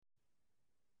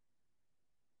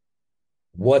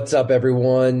What's up,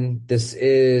 everyone? This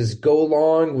is Go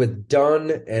Long with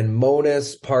Dunn and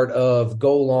Monis, part of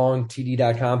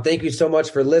GoLongTD.com. Thank you so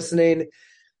much for listening.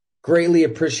 Greatly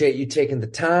appreciate you taking the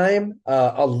time.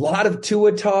 A lot of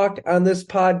Tua talk on this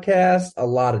podcast, a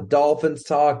lot of Dolphins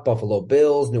talk, Buffalo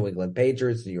Bills, New England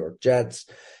Patriots, New York Jets,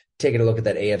 taking a look at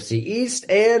that AFC East,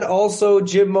 and also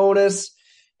Jim Monis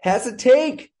has a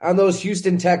take on those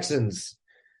Houston Texans.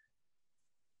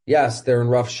 Yes, they're in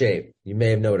rough shape. You may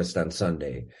have noticed on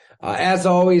Sunday. As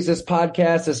always, this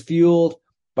podcast is fueled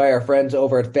by our friends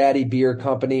over at Fatty Beer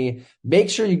Company.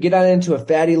 Make sure you get on into a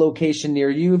Fatty location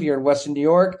near you if you're in Western New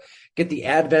York. Get the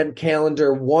Advent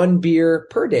calendar, one beer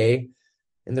per day.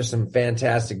 And there's some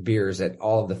fantastic beers at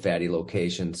all of the Fatty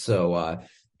locations. So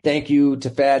thank you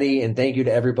to Fatty and thank you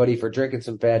to everybody for drinking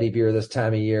some Fatty beer this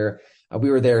time of year.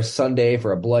 We were there Sunday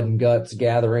for a Blood and Guts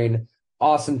gathering.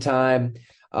 Awesome time.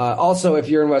 Also, if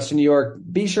you're in Western New York,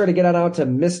 be sure to get on out to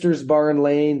Mister's Bar and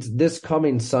Lanes this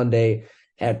coming Sunday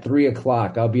at 3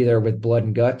 o'clock. I'll be there with Blood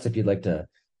and Guts if you'd like to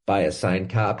buy a signed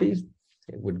copy.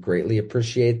 I would greatly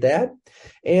appreciate that.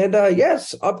 And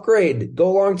yes, upgrade.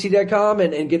 GoLongT.com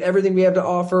and get everything we have to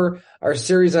offer. Our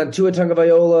series on Tua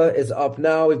Tagovailoa is up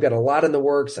now. We've got a lot in the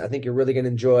works. I think you're really going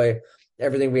to enjoy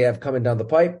everything we have coming down the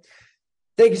pipe.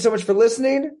 Thank you so much for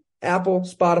listening. Apple,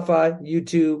 Spotify,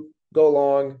 YouTube, Go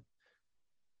Long.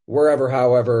 Wherever,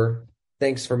 however,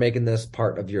 thanks for making this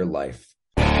part of your life.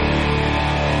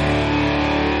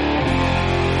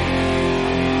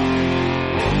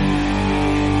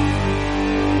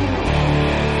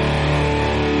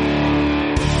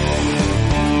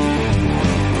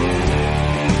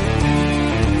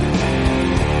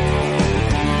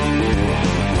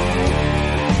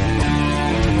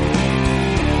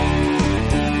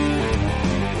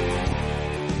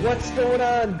 What's going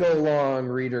on, Go Long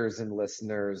readers and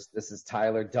listeners? This is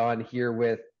Tyler Dunn here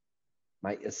with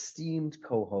my esteemed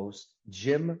co-host,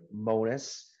 Jim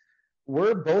Monis.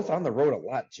 We're both on the road a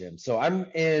lot, Jim. So I'm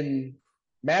in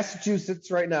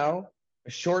Massachusetts right now,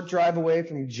 a short drive away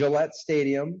from Gillette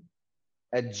Stadium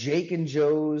at Jake and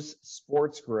Joe's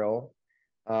Sports Grill.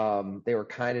 They were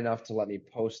kind enough to let me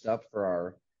post up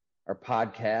for our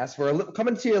podcast. We're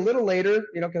coming to you a little later,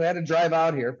 because I had to drive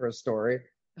out here for a story,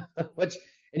 which –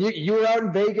 and you were out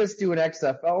in Vegas doing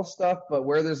XFL stuff, but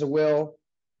where there's a will,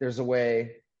 there's a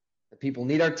way. The people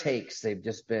need our takes. They've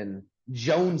just been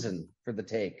jonesing for the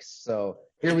takes. So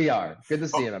here we are. Good to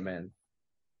see you, my man.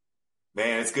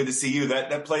 Man, it's good to see you.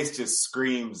 That place just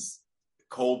screams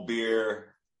cold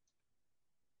beer.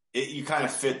 You kind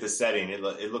of fit the setting. It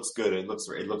looks good. It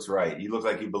looks right. You look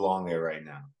like you belong there right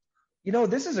now.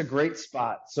 This is a great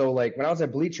spot. So like when I was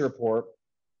at Bleacher Report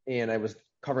and I was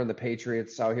covering the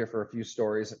Patriots out here for a few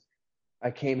stories, I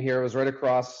came here. It was right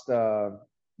across a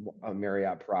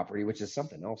Marriott property, which is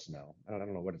something else now. I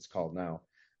don't know what it's called now.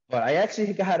 But I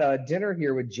actually got a dinner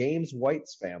here with James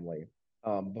White's family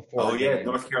before. Oh, yeah,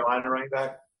 North Carolina running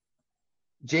back?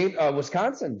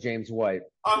 Wisconsin, James White.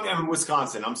 I'm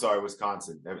Wisconsin. I'm sorry,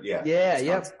 Wisconsin. Yeah. Yeah,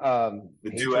 yeah.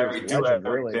 Do everything.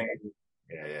 Really.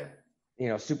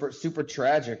 Yeah. Super, super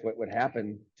tragic what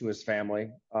happened to his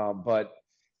family. But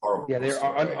horrible. Yeah,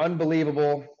 they're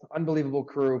unbelievable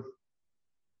crew.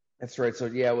 That's right. So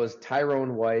yeah, it was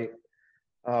Tyrone White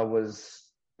was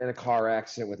in a car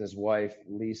accident with his wife,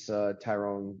 Lisa.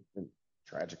 Tyrone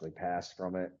tragically passed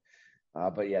from it.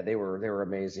 But yeah, they were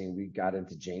amazing. We got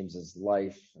into James's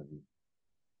life and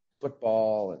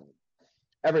football and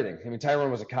everything. I mean,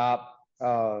 Tyrone was a cop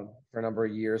for a number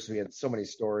of years, so we had so many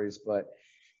stories. But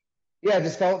yeah, it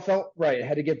just felt right. I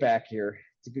had to get back here.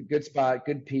 It's a good spot,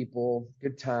 good people,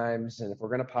 good times. And if we're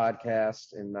going to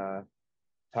podcast and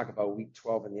talk about week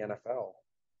 12 in the NFL,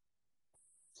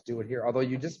 let's do it here. Although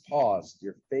you just paused,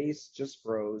 your face just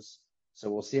froze.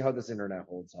 So we'll see how this internet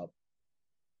holds up.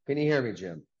 Can you hear me,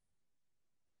 Jim?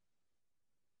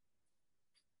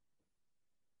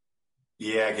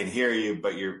 Yeah, I can hear you,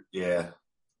 but yeah.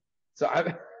 So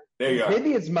there you are.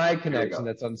 Maybe it's my connection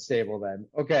that's unstable then.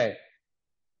 Okay.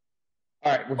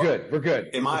 All right, we're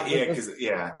good.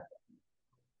 Yeah.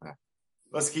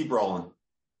 Let's keep rolling.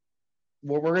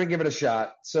 Well, we're going to give it a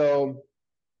shot. So,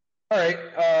 all right,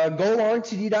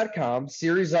 GoLongTD.com,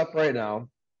 series up right now,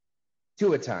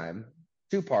 2 a time,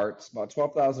 2 parts, about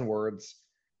 12,000 words.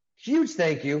 Huge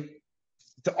thank you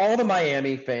to all the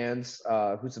Miami fans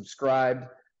who subscribed,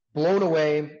 blown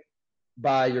away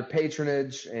by your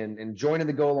patronage and joining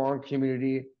the Go Long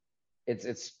community.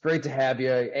 It's great to have you.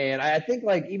 And I think,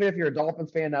 like, even if you're a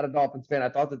Dolphins fan, not a Dolphins fan, I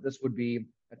thought that this would be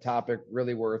a topic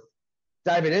really worth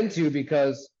diving into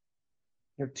because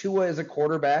Tua is a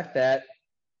quarterback that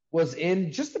was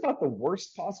in just about the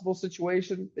worst possible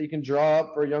situation that you can draw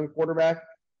up for a young quarterback.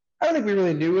 I don't think we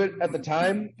really knew it at the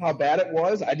time, how bad it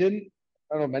was. I didn't.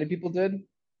 I don't know, many people did,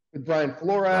 with Brian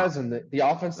Flores No, and the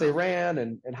offense they no. ran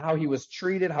and how he was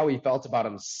treated, how he felt about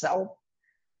himself.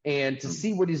 And to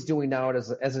see what he's doing now as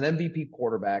an MVP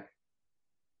quarterback,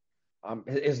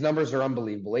 his numbers are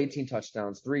unbelievable. 18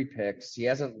 touchdowns, 3 picks. He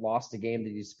hasn't lost a game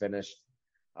that he's finished.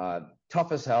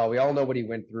 Tough as hell. We all know what he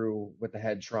went through with the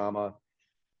head trauma.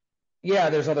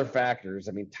 Yeah, there's other factors.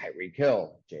 I mean, Tyreek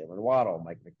Hill, Jalen Waddle,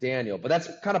 Mike McDaniel, but that's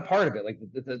kind of part of it. Like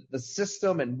the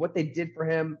system and what they did for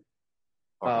him,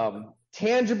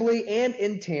 tangibly and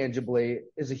intangibly,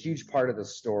 is a huge part of the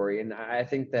story. And I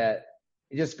think that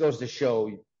it just goes to show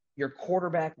your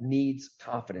quarterback needs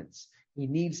confidence. He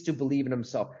needs to believe in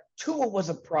himself. Tua was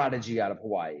a prodigy out of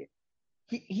Hawaii.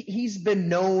 He's been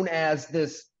known as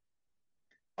this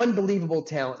unbelievable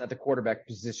talent at the quarterback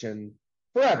position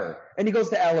forever. And he goes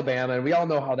to Alabama, and we all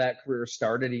know how that career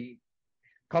started. He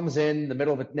comes in the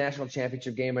middle of a national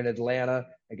championship game in Atlanta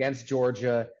against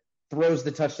Georgia, throws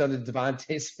the touchdown to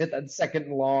Devontae Smith on 2nd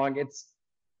and long.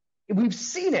 We've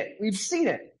seen it. We've seen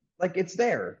it. Like, it's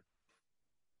there.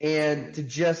 And to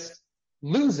just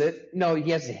lose it, no,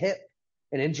 he has a hip,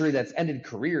 an injury that's ended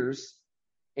careers.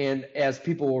 And as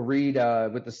people will read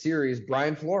with the series,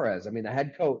 Brian Flores, I mean, the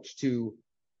head coach, to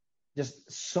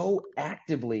just so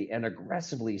actively and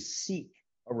aggressively seek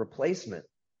a replacement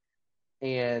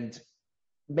and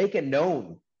make it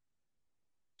known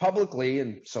publicly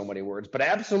in so many words, but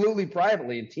absolutely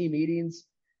privately in team meetings.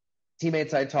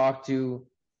 Teammates I talked to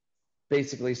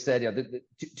basically said,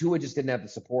 Tua just didn't have the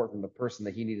support from the person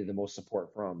that he needed the most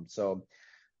support from. So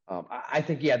I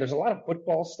think, there's a lot of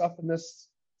football stuff in this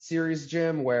series,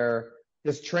 Jim, where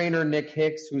this trainer, Nick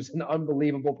Hicks, who's an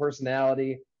unbelievable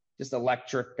personality, just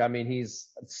electric. I mean, he's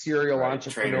a serial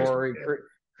entrepreneur. He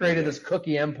created this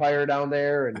cookie empire down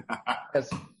there. And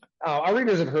our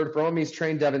readers have heard from him. He's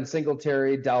trained Devin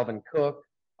Singletary, Dalvin Cook,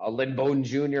 Lynn Bowden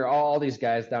Jr., all these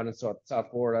guys down in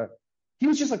South Florida. He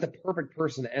was just like the perfect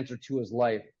person to enter to his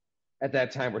life at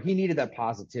that time, where he needed that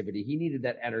positivity. He needed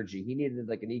that energy. He needed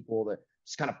like an equal to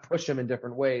just kind of push him in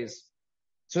different ways.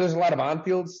 So there's a lot of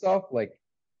on-field stuff. Like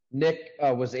Nick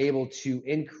was able to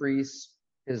increase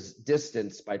his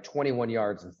distance by 21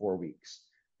 yards in 4 weeks.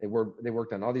 They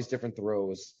worked on all these different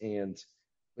throws, and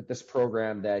with this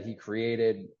program that he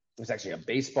created, it was actually a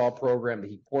baseball program that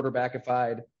he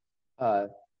quarterbackified.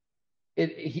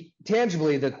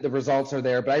 Tangibly, the results are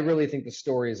there, but I really think the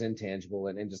story is intangible,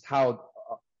 and just how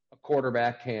a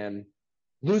quarterback can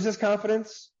lose his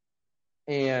confidence.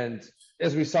 And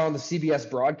as we saw in the CBS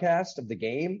broadcast of the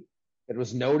game, it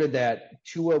was noted that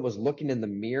Tua was looking in the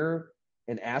mirror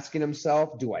and asking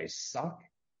himself, do I suck?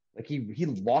 Like he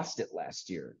lost it last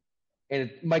year.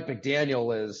 And Mike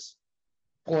McDaniel is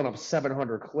pulling up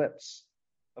 700 clips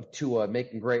of Tua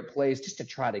making great plays just to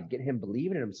try to get him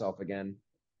believing in himself again.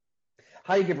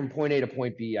 How you get from point A to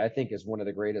point B, I think, is one of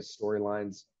the greatest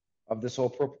storylines of this whole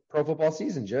pro football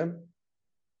season, Jim.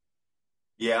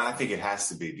 Yeah, I think it has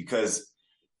to be, because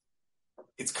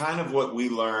it's kind of what we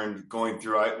learned going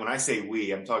through. When I say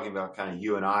we, I'm talking about kind of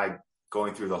you and I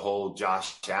going through the whole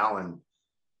Josh Allen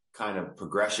kind of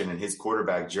progression in his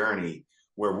quarterback journey,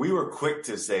 where we were quick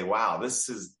to say, wow, this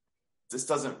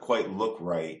doesn't quite look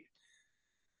right.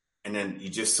 And then you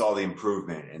just saw the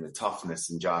improvement and the toughness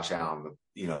in Josh Allen,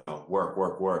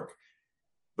 work.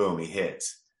 Boom, he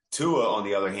hits. Tua, on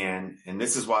the other hand, and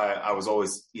this is why I was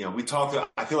always,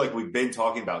 I feel like we've been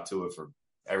talking about Tua for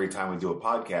every time we do a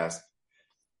podcast.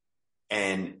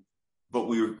 But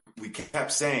we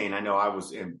kept saying,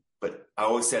 but I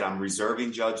always said, I'm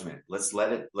reserving judgment. Let's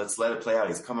let it play out.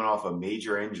 He's coming off a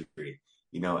major injury,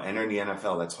 entering the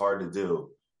NFL. That's hard to do.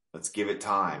 Let's give it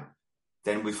time.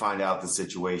 Then we find out the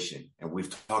situation. And we've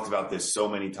talked about this so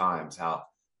many times, how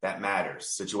that matters.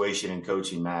 Situation and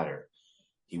coaching matter.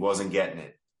 He wasn't getting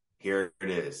it. Here it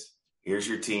is. Here's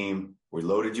your team. We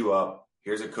loaded you up.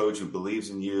 Here's a coach who believes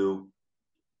in you.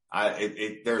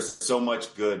 There's so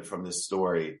much good from this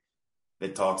story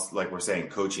that talks, like we're saying,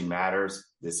 coaching matters.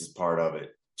 This is part of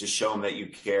it. Just show them that you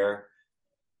care.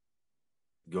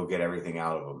 Go get everything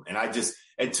out of them.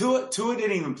 And Tua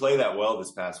didn't even play that well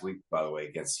this past week, by the way,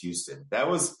 against Houston.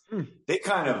 They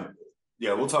kind of,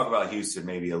 we'll talk about Houston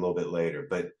maybe a little bit later,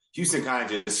 but Houston kind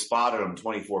of just spotted them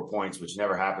 24 points, which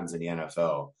never happens in the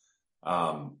NFL.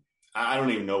 I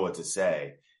don't even know what to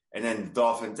say. And then the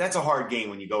Dolphins, that's a hard game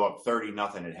when you go up 30-0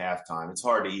 at halftime. It's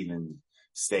hard to even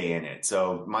stay in it.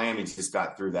 So Miami just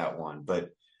got through that one. But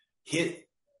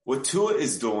what Tua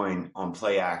is doing on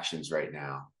play actions right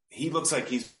now, he looks like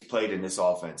he's played in this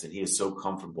offense, and he is so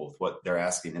comfortable with what they're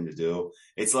asking him to do.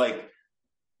 It's like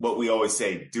what we always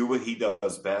say, do what he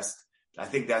does best. I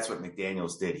think that's what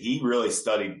McDaniels did. He really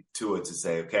studied Tua to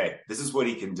say, okay, this is what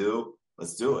he can do.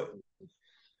 Let's do it.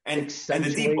 And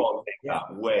the deep ball thing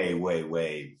got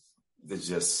way.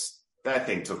 That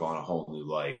thing took on a whole new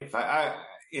life.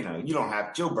 You don't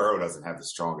have Joe Burrow doesn't have the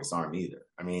strongest arm either.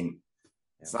 I mean,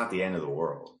 it's not the end of the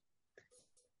world.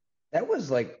 That was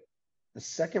like the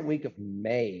second week of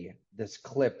May. This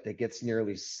clip that gets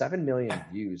nearly 7 million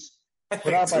views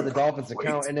put out by the Dolphins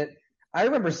account, and I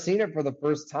remember seeing it for the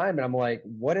first time, and I'm like,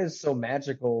 what is so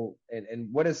magical and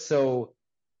what is so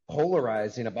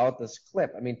polarizing about this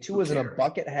clip? I mean, Tua's in a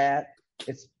bucket hat.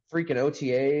 It's freaking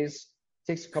OTAs.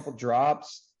 Takes a couple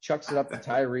drops, chucks it up to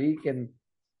Tyreek, and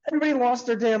everybody lost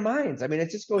their damn minds. I mean,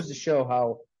 it just goes to show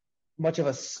how much of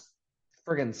a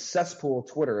friggin' cesspool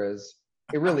Twitter is.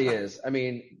 It really is. I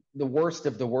mean, the worst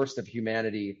of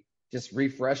humanity just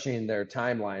refreshing their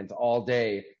timelines all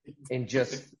day and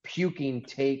just puking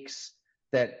takes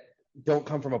that don't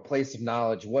come from a place of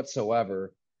knowledge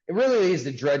whatsoever. It really is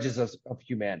the dredges of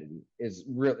humanity is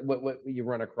really what you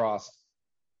run across.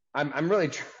 I'm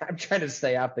trying to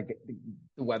stay off the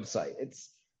website.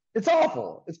 It's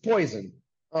awful. It's poison.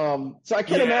 So I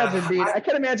can't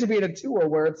imagine being a Tua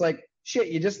where it's like, shit,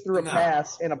 you just threw a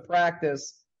pass in a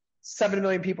practice. 7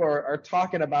 million people are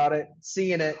talking about it,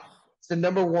 seeing it. It's the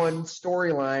number one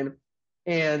storyline.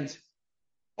 And,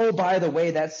 oh, by the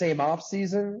way, that same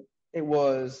offseason, it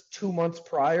was 2 months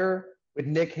prior with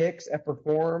Nick Hicks at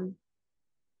Perform.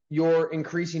 You're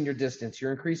increasing your distance.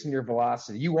 You're increasing your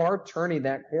velocity. You are turning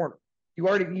that corner. You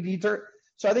already turn.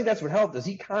 So I think that's what helped is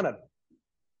he kind of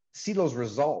see those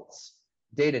results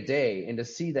day to day and to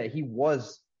see that he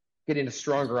was getting a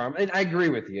stronger arm. And I agree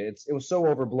with you. It was so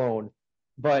overblown.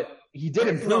 But he did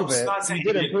improve it. He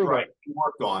did improve it. He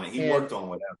worked on it. He worked on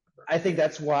whatever. I think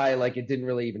that's why, it didn't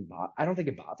really even bother. I don't think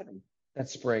it bothered him that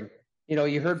spring.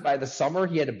 You heard by the summer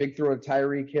he had a big throw to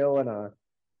Tyreek Hill in a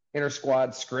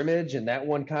inter-squad scrimmage, and that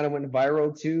one kind of went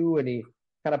viral too. And he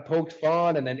kind of poked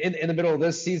fun. And then in the middle of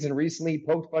this season recently, he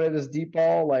poked fun at his deep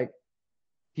ball.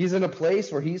 He's in a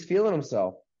place where he's feeling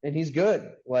himself, and he's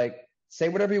good. Say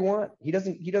whatever you want. He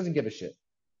doesn't give a shit,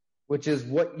 which is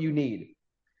what you need.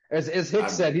 As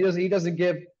Hicks said, he doesn't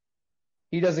give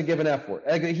an F word.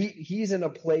 He's in a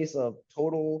place of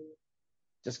total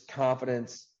just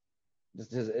confidence.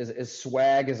 Just his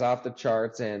swag is off the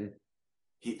charts, and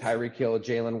Tyreek Hill,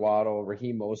 Jalen Waddle,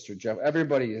 Raheem Mostert, Jeff,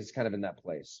 everybody is kind of in that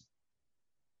place.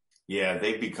 Yeah,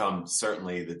 they've become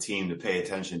certainly the team to pay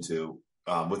attention to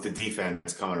with the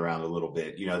defense coming around a little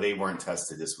bit. They weren't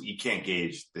tested this week. You can't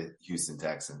gauge the Houston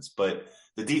Texans, but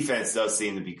the defense does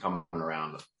seem to be coming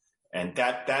around. And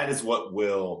that is what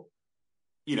will,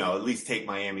 at least take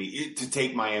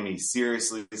Miami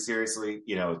seriously,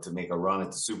 to make a run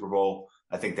at the Super Bowl.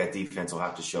 I think that defense will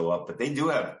have to show up, but they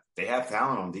have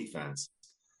talent on defense.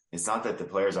 It's not that the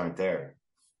players aren't there.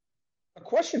 A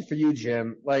question for you,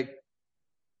 Jim.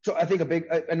 So I think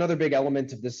another big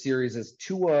element of this series is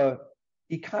Tua.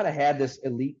 He kind of had this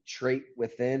elite trait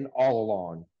within all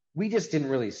along. We just didn't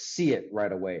really see it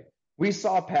right away. We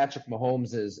saw Patrick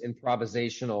Mahomes'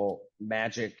 improvisational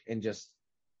magic and just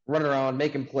running around,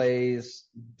 making plays,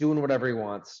 doing whatever he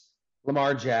wants.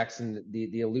 Lamar Jackson,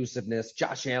 the elusiveness,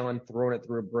 Josh Allen throwing it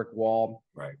through a brick wall.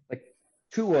 Right.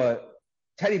 Tua,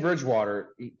 Teddy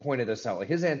Bridgewater, he pointed this out.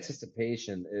 His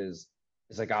anticipation is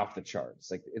off the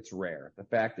charts. It's rare. The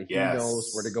fact that he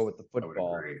knows where to go with the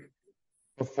football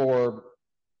before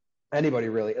anybody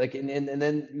really. And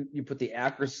then you put the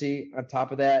accuracy on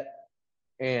top of that.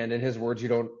 And in his words,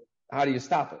 how do you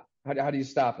stop it? How do you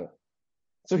stop it?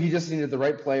 So he just needed the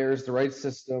right players, the right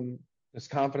system, his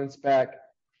confidence back.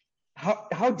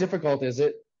 How difficult is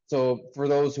it? So for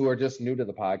those who are just new to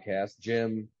the podcast,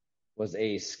 Jim was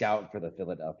a scout for the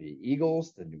Philadelphia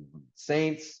Eagles, the New Orleans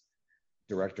Saints,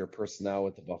 director of personnel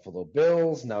with the Buffalo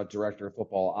Bills, now director of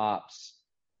football ops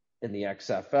in the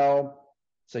XFL.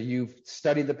 So you've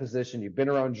studied the position. You've been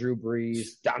around Drew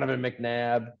Brees, Donovan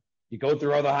McNabb. You go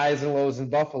through all the highs and lows in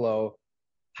Buffalo.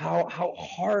 How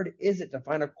hard is it to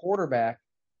find a quarterback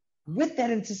with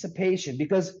that anticipation?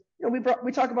 Because we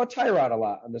talk about Tyrod a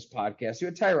lot on this podcast. You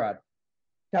had Tyrod,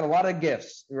 got a lot of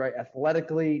gifts, right?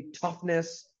 Athletically,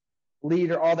 toughness,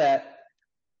 leader, all that.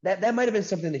 That might have been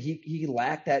something that he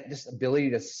lacked, that just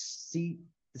ability to see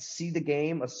the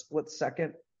game a split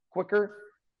second quicker.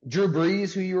 Drew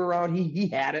Brees, who you were around, he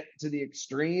had it to the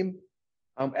extreme.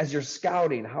 As you're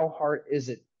scouting, how hard is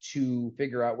it to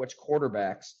figure out which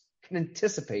quarterbacks can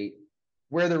anticipate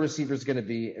where the receiver is going to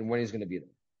be and when he's going to be there?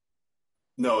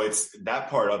 No, it's that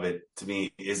part of it to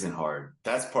me isn't hard.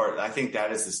 I think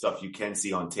that is the stuff you can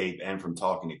see on tape and from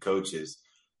talking to coaches.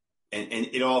 and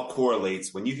it all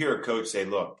correlates. When you hear a coach say,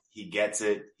 look, he gets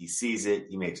it, he sees it,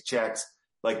 he makes checks,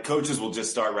 like coaches will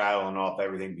just start rattling off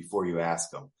everything before you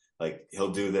ask them. Like,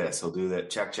 he'll do this, he'll do that,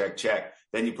 check, check, check.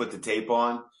 Then you put the tape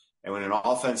on, and when an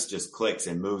offense just clicks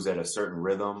and moves at a certain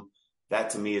rhythm,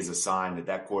 that to me is a sign that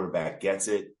that quarterback gets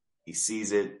it, he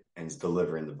sees it, and is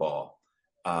delivering the ball.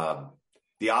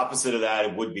 The opposite of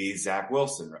that would be Zach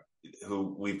Wilson,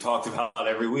 who we've talked about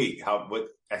every week.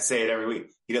 I say it every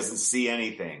week. He doesn't see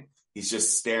anything. He's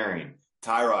just staring.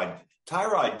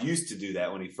 Tyrod used to do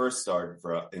that when he first started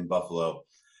in Buffalo.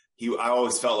 I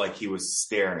always felt like he was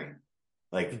staring.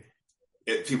 Like,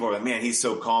 people are like, man, he's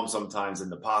so calm sometimes in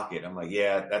the pocket. I'm like,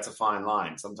 yeah, that's a fine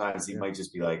line. Sometimes he might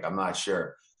just be like, I'm not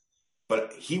sure.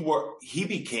 But Tyrod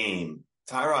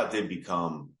did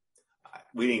become,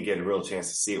 we didn't get a real chance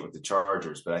to see it with the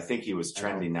Chargers, but I think he was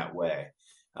trending that way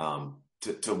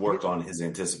to work on his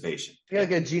anticipation. Yeah,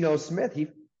 like a Geno Smith, he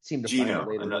seemed to find it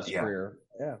later in his career.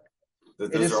 Yeah.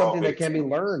 It is something that can be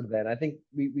learned then. I think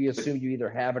we assume you either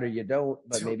have it or you don't,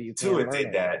 but maybe you can learn it. Tua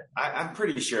did that. I'm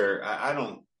pretty sure. I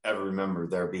don't ever remember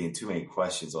there being too many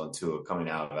questions on Tua coming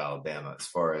out of Alabama as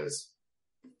far as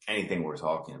anything we're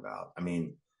talking about. I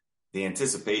mean, the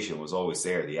anticipation was always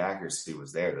there. The accuracy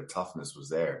was there. The toughness was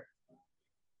there.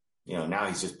 Now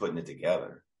he's just putting it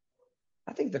together.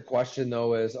 I think the question,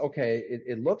 though, is, okay,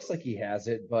 it looks like he has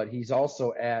it, but he's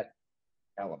also at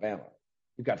Alabama.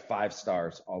 You've got 5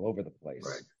 stars all over the place.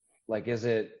 Right. Like, is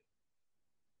it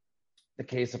the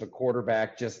case of a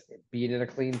quarterback just being in a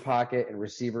clean pocket and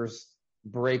receivers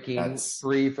breaking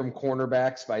free from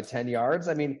cornerbacks by 10 yards?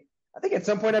 I mean, I think at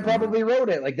some point I probably wrote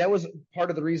it. Like, that was part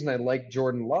of the reason I liked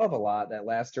Jordan Love a lot that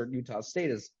last year at Utah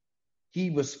State, is he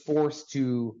was forced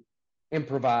to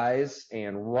improvise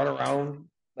and run around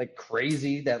like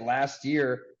crazy that last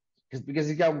year because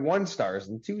he's got 1 stars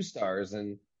and 2 stars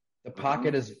and the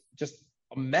pocket is just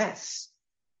a mess.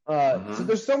 So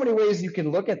there's so many ways you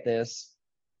can look at this,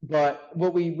 but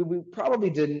what we probably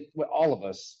didn't, what all of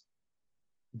us,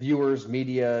 viewers,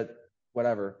 media,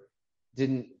 whatever,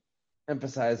 didn't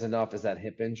emphasize enough is that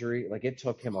hip injury. Like, it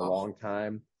took him a long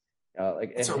time.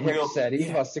 Like Hip said,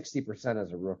 he lost 60%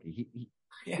 as a rookie.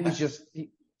 He was just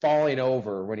falling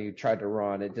over when he tried to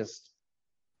run.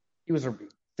 He was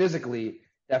physically,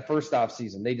 that first off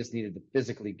season, they just needed to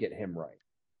physically get him right.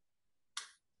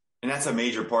 And that's a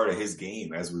major part of his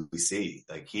game, as we see.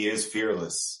 Like, he is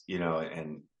fearless,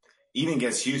 and even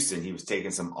against Houston, he was taking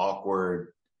some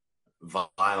awkward,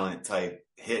 violent type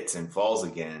hits and falls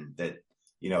again that,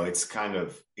 it's kind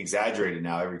of exaggerated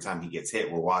now. Every time he gets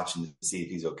hit, we're watching to see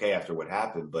if he's okay after what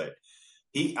happened. But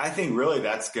I think really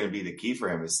that's going to be the key for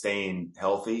him, is staying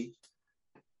healthy,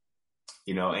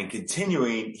 and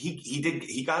continuing.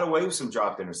 He got away with some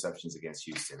dropped interceptions against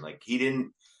Houston. Like,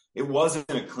 it wasn't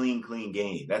a clean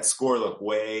game. That score looked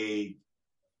way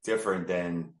different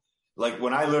than, like,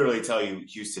 when I literally tell you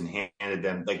Houston handed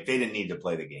them, like, they didn't need to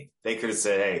play the game. They could have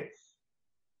said, hey,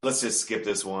 let's just skip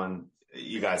this one.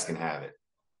 You guys can have it.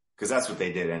 Because that's what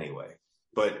they did anyway.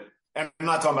 But I'm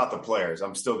not talking about the players.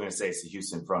 I'm still going to say it's the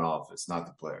Houston front office, not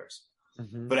the players.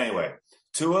 But anyway,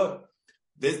 Tua,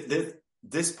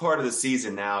 this part of the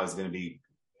season now is going to be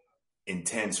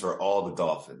intense for all the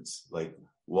Dolphins. Like,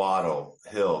 Waddle,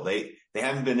 Hill, they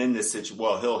haven't been in this situation.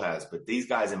 Well, Hill has, but these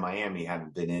guys in Miami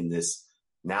haven't been in this.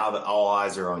 Now that all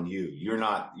eyes are on you, you're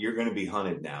going to be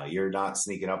hunted now. You're not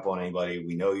sneaking up on anybody.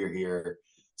 We know you're here.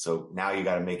 So now you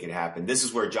got to make it happen. This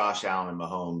is where Josh Allen and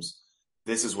Mahomes,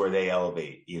 this is where they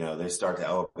elevate. They start to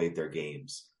elevate their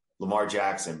games. Lamar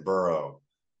Jackson, Burrow,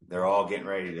 they're all getting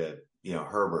ready to,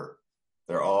 Herbert,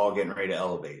 they're all getting ready to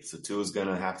elevate. So Tua's going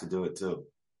to have to do it too.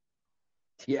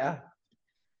 Yeah.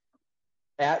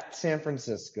 At San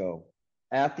Francisco,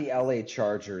 at the LA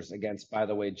Chargers against, by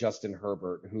the way, Justin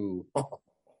Herbert, who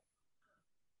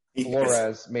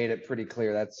Flores made it pretty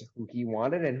clear that's who he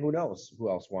wanted, and who knows who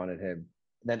else wanted him.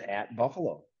 And then at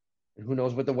Buffalo, and who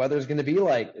knows what the weather's going to be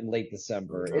like in late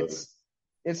December.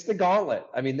 It's the gauntlet.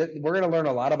 I mean, we're going to learn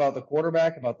a lot about the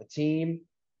quarterback, about the team.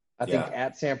 I think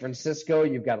at San Francisco,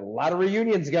 you've got a lot of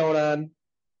reunions going on.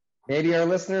 Maybe our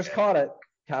listeners caught it.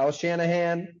 Kyle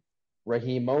Shanahan,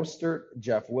 Raheem Mostert,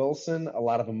 Jeff Wilson, a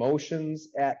lot of emotions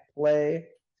at play,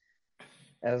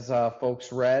 as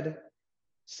folks read.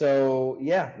 So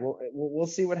yeah, we'll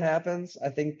see what happens. I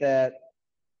think they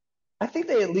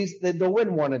at least they'll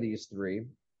win one of these 3.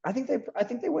 I think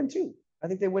they win 2. I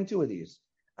think they win 2 of these.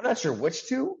 I'm not sure which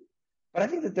 2, but I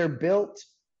think that they're built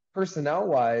personnel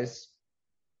wise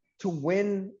to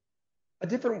win a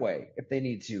different way if they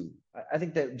need to. I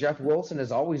think that Jeff Wilson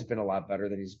has always been a lot better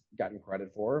than he's gotten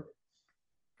credit for.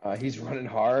 He's running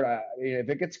hard. I mean, if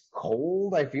it gets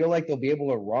cold, I feel like they'll be able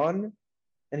to run.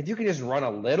 And if you can just run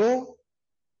a little,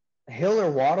 Hill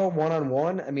or Waddle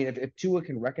one-on-one, I mean, if Tua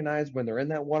can recognize when they're in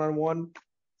that one-on-one,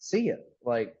 see it.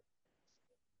 Like,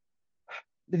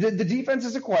 the defense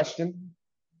is a question,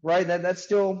 right? That's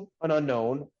still an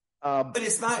unknown. But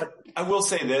it's not. I will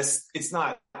say this: it's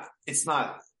not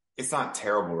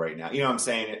terrible right now. You know what I'm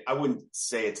saying? I wouldn't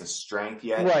say it's a strength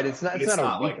yet. Right. It's not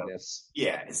a like weakness.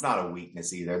 it's not a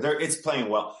weakness either. It's playing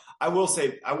well. I will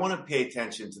say I want to pay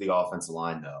attention to the offensive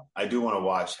line, though. I do want to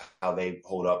watch how they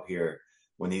hold up here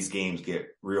when these games get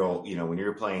real. You know, when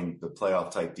you're playing the playoff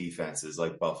type defenses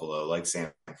like Buffalo, like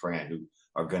San Fran, who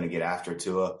are going to get after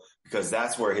Tua, because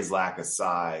that's where his lack of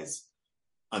size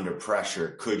under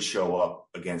pressure could show up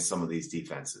against some of these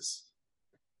defenses.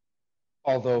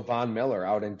 Although Von Miller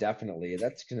out indefinitely,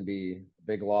 that's going to be a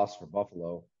big loss for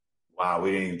Buffalo. Wow,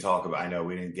 we didn't even talk about. I know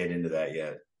we didn't get into that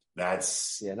yet. Not to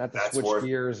switch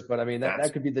gears, but I mean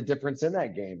that could be the difference in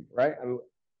that game, right? I mean,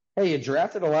 hey, you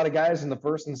drafted a lot of guys in the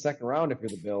first and second round if you're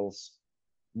the Bills.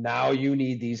 Now you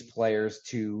need these players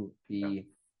to be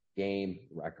game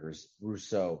wreckers.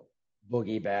 Rousseau,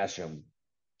 Boogie Basham,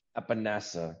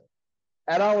 Epinesa.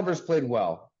 Ed Oliver's played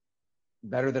well,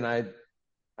 better than I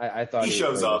thought. He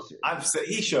shows up.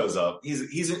 He shows up.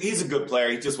 He's a good player.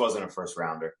 He just wasn't a first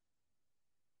rounder.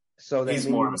 So he's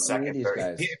more of a second,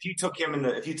 third. If you took him in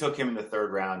the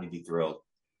third round, you'd be thrilled.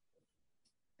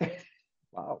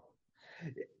 Wow.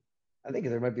 I think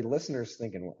there might be listeners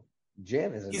thinking, well,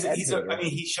 Jim is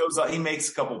he shows up. He makes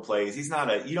a couple plays. He's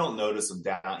not you don't notice him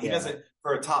down. He doesn't,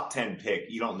 for a top 10 pick,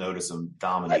 you don't notice him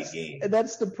dominate games.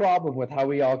 That's the problem with how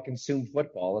we all consume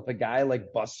football. If a guy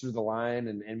like busts through the line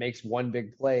and makes one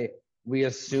big play, we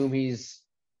assume he's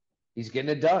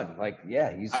getting it done. Like,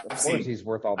 he's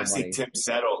worth all the money. I see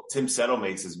Tim Settle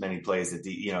makes as many plays that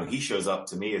he shows up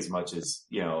to me as much as,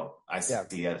 I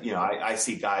see, I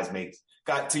see guys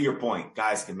to your point,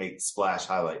 guys can make splash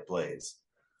highlight plays.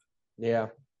 Yeah.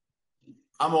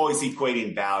 I'm always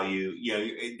equating value.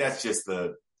 That's just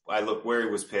I look where he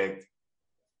was picked.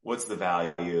 What's the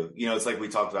value? It's like we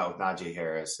talked about with Najee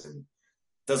Harris, and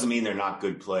doesn't mean they're not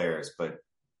good players, but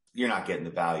you're not getting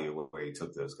the value where you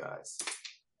took those guys.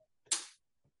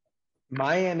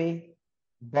 Miami,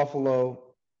 Buffalo,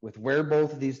 with where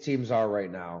both of these teams are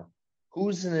right now,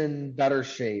 who's in better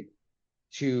shape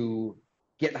to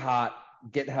get hot,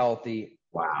 get healthy,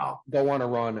 go on a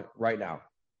run right now?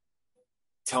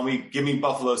 Give me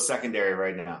Buffalo's secondary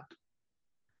right now.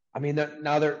 I mean,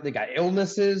 now they got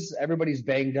illnesses. Everybody's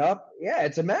banged up. Yeah,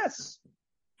 it's a mess.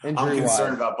 I'm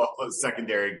concerned about Buffalo's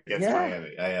secondary against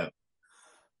Miami. I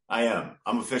am.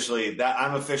 I'm officially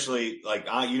like,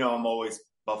 I'm always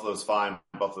Buffalo's fine.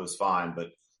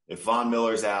 But if Von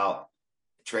Miller's out,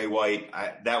 Trey White,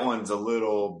 that one's a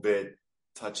little bit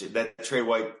touchy. That Trey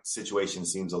White situation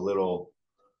seems a little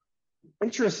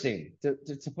interesting, to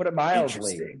put it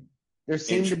mildly. There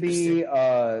seemed to be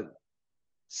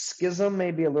schism,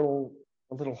 maybe a little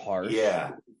harsh.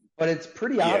 Yeah. But it's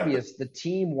pretty obvious the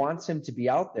team wants him to be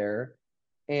out there,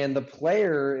 and the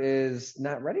player is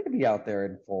not ready to be out there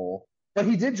in full. But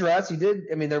he did dress.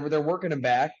 They're working him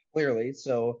back, clearly.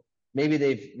 So maybe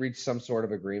they've reached some sort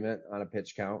of agreement on a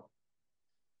pitch count.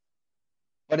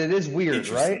 But it is weird,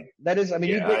 right? That is,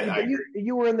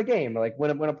 you were in the game. Like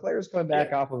when a player's coming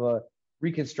back off of a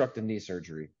reconstructive knee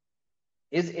surgery,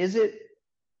 is it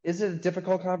a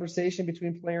difficult conversation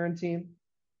between player and team?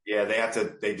 Yeah, they have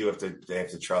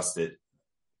to trust it.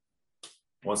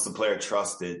 Once the player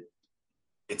trusts it,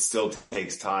 it still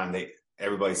takes time.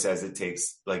 Everybody says it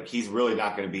takes, like, he's really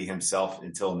not going to be himself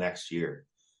until next year,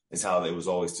 is how it was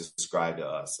always described to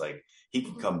us. Like, he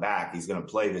can come back. He's going to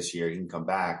play this year. He can come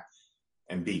back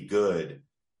and be good,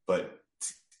 but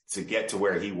to get to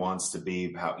where he wants to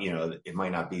be, it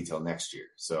might not be till next year.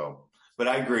 So, but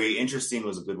I agree. Interesting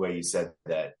was a good way you said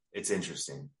that. It's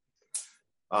interesting.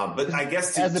 But I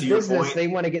guess as a to your business, point, they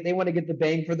want to get the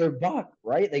bang for their buck,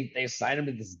 right? They sign him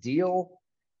to this deal.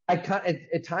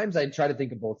 At times I try to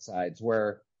think of both sides,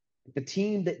 where the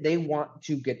team that they want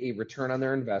to get a return on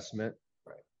their investment,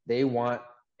 right. They want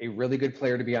a really good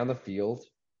player to be on the field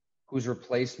whose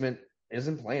replacement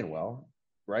isn't playing well,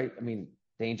 right? I mean,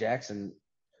 Dane Jackson,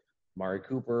 Mari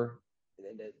Cooper,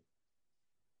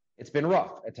 it's been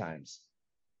rough at times.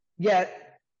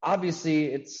 Yet,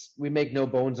 obviously, we make no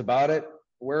bones about it.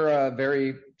 We're a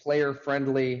very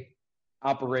player-friendly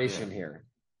operation here.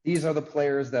 These are the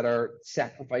players that are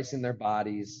sacrificing their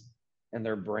bodies and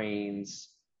their brains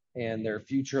and their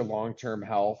future long-term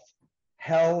health.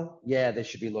 Hell, yeah, they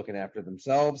should be looking after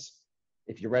themselves.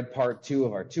 If you read part 2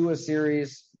 of our Tua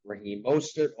series, Raheem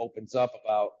Mostert opens up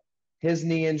about his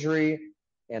knee injury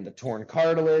and the torn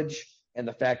cartilage and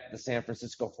the fact that the San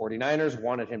Francisco 49ers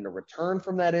wanted him to return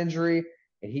from that injury,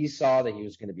 and he saw that he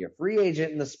was going to be a free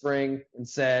agent in the spring and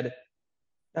said,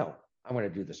 no, I'm going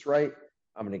to do this right.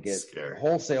 I'm going to get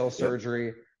wholesale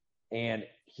surgery. And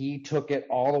he took it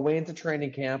all the way into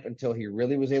training camp until he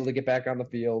really was able to get back on the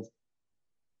field.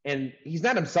 And he's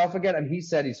not himself again. I mean, he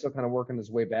said he's still kind of working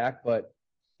his way back, but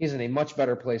he's in a much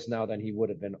better place now than he would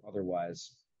have been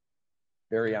otherwise.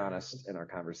 Very honest in our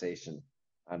conversation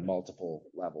on multiple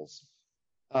levels.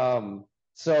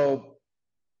 So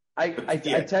I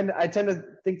tend to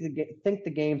think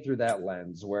the game through that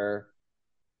lens where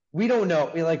we don't know.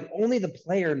 I mean, like, only the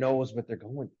player knows what they're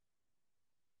going.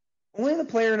 Only the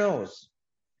player knows.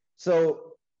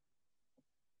 So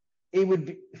it would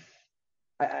be.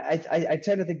 I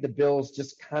tend to think the Bills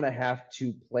just kind of have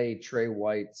to play Trey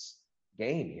White's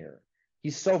game here.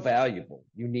 He's so valuable.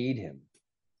 You need him.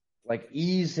 Like,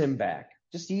 ease him back.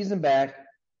 Just ease him back.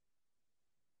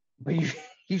 But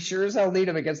you sure as hell need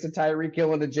him against the Tyreek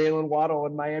Hill and the Jalen Waddle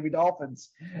and Miami Dolphins.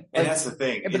 And that's the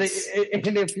thing. But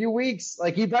in a few weeks,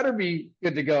 like, he better be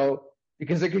good to go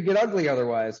because it could get ugly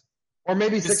otherwise. Or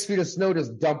maybe 6 feet of snow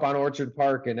just dump on Orchard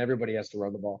Park and everybody has to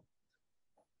run the ball.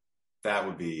 That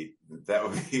would be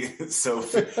so.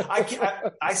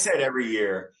 I said every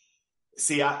year.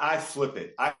 See, I flip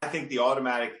it. I think the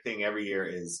automatic thing every year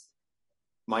is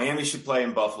Miami should play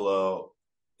in Buffalo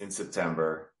in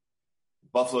September.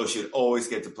 Buffalo should always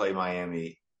get to play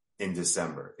Miami in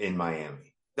December in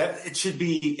Miami. That it should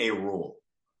be a rule.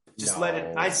 Just let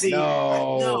it. I see.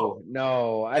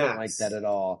 No, I don't like that at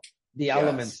all. The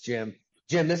elements, Jim.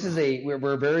 Jim, this is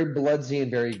we're very bloodsy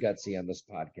and very gutsy on this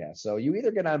podcast. So you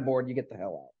either get on board, you get the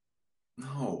hell out.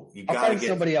 No, you I'll gotta find get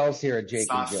somebody else here at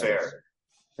Jake and Joe's. It's not fair.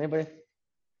 Anybody?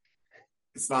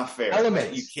 It's not fair.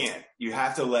 Elements. You can't. You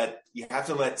have to let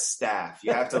staff.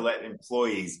 You have to let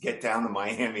employees get down to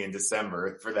Miami in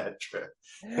December for that trip.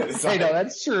 I know,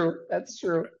 that's true. That's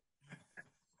true.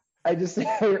 I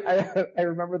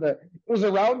remember that it was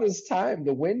around this time,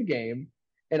 the win game.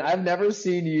 And I've never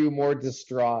seen you more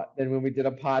distraught than when we did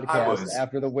a podcast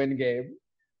after the win game.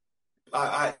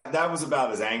 That was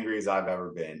about as angry as I've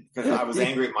ever been because I was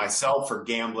angry at myself for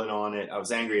gambling on it. I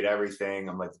was angry at everything.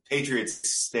 I'm like, the Patriots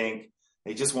stink.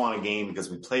 They just won a game because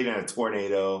we played in a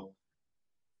tornado.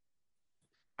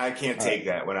 I can't take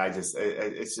that when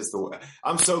it's just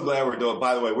I'm so glad we're doing,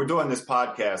 by the way, we're doing this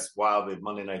podcast while the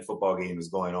Monday Night Football game is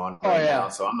going on now.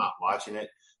 So I'm not watching it.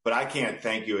 But I can't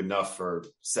thank you enough for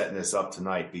setting this up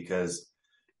tonight because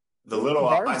the little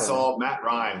I saw Matt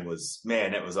Ryan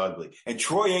it was ugly. And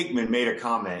Troy Aikman made a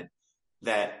comment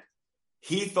that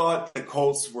he thought the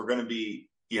Colts were going to be,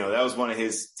 that was one of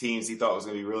his teams he thought was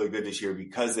going to be really good this year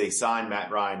because they signed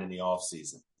Matt Ryan in the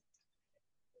offseason.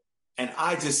 And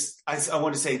I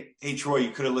want to say, hey, Troy, you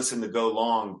could have listened to Go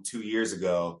Long 2 years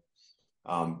ago.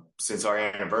 Since our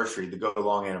anniversary, the Go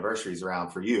Long anniversary is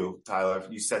around for you, Tyler.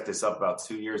 You set this up about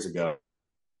 2 years ago.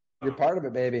 You're part of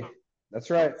it, baby. That's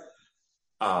right.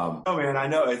 Oh man, I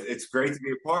know it's great to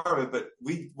be a part of it, but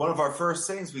one of our first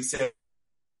things we said,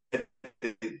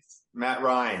 it's Matt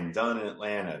Ryan done in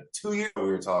Atlanta 2 years ago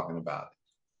we were talking about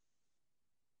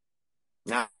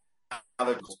it. Now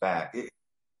they're just back.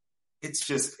 It's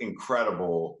just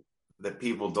incredible that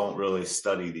people don't really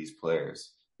study these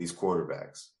players, these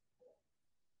quarterbacks.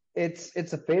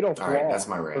 It's a fatal flaw that's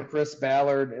my rant. For Chris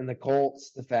Ballard and the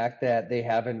Colts, the fact that they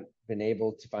haven't been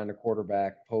able to find a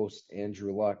quarterback post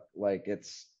Andrew Luck. Like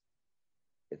it's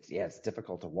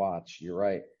difficult to watch. You're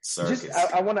right.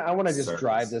 I want to just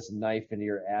drive this knife into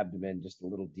your abdomen just a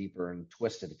little deeper and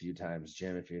twist it a few times,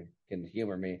 Jim, if you can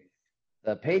humor me.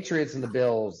 The Patriots and the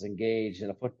Bills engaged in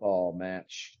a football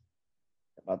match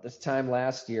about this time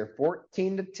last year,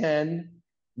 14-10.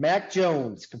 Mac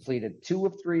Jones completed 2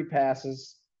 of 3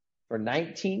 passes for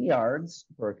 19 yards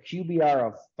for a QBR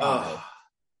of 5.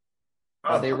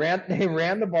 They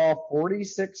ran the ball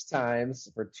 46 times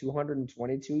for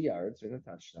 222 yards and a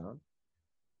touchdown.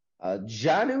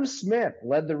 Jonnu Smith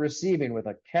led the receiving with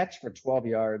a catch for 12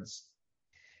 yards.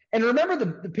 And remember,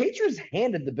 the Patriots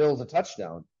handed the Bills a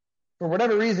touchdown. For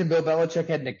whatever reason, Bill Belichick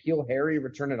had N'Keal Harry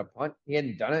returning a punt. He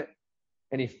hadn't done it,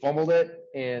 and he fumbled it,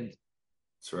 and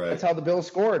that's right. That's how the Bills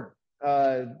scored.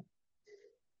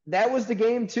 That was the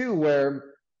game, too,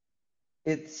 where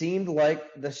it seemed like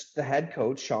the head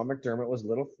coach, Sean McDermott, was a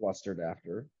little flustered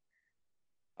after.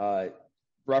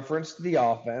 Reference to the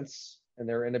offense and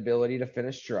their inability to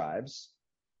finish drives.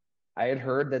 I had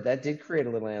heard that did create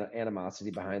a little animosity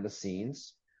behind the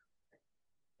scenes.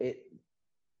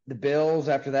 The Bills,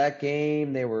 after that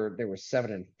game, they were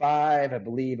 7-5. I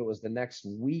believe it was the next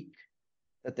week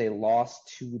that they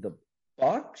lost to the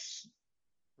Bucks,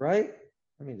 right?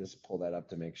 Let me just pull that up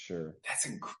to make sure.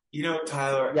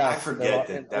 Tyler, I Yes, forget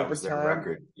in that was their overtime.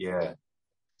 record. Yeah.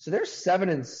 So they're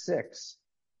 7-6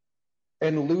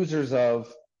 and losers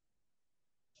of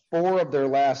 4 of their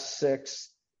last 6.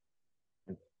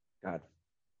 God,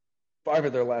 5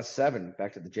 of their last 7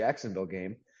 back to the Jacksonville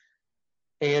game.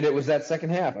 And it was that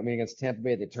second half. I mean, against Tampa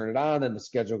Bay, they turn it on, then the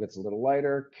schedule gets a little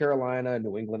lighter. Carolina,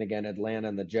 New England again, Atlanta,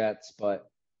 and the Jets. But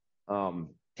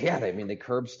they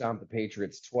curb stomped the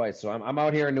Patriots twice. So I'm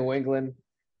out here in New England.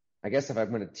 I guess if I'm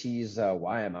going to tease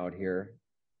why I'm out here,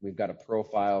 we've got a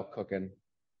profile cooking.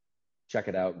 Check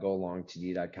it out,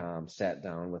 golongtd.com. Sat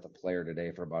down with a player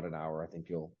today for about an hour. I think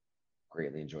you'll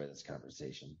greatly enjoy this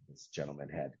conversation. This gentleman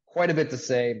had quite a bit to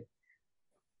say.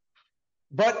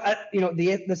 But,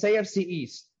 this AFC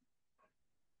East,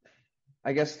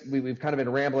 I guess we've kind of been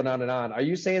rambling on and on. Are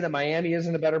you saying that Miami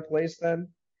isn't a better place than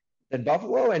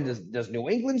Buffalo? And does New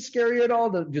England scare you at all?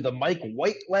 Do the Mike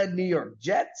White-led New York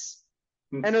Jets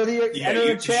enter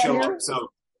the chat here? So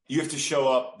you have to show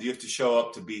up. You have to show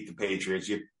up to beat the Patriots.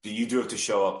 You do have to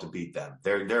show up to beat them.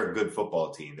 They're a good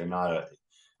football team. They're not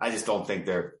I just don't think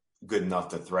they're good enough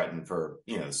to threaten for,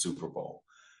 the Super Bowl.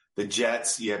 The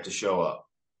Jets, you have to show up.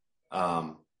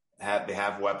 They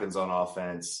have weapons on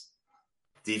offense.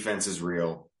 Defense is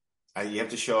real. You have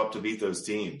to show up to beat those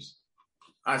teams.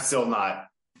 I'm still not.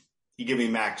 You give me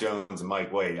Mac Jones and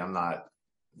Mike White, I'm not.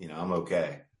 I'm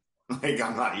okay.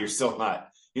 I'm not. You're still not.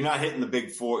 You're not hitting the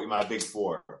big four. My big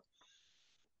four.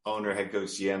 Owner, head coach,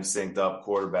 GM, synced up,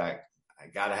 quarterback. I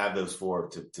got to have those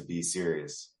 4 to be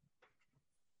serious.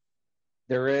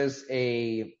 There is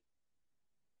a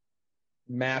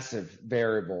massive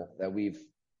variable that we've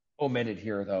omitted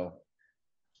here, though.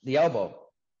 The elbow.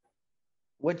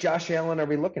 What Josh Allen are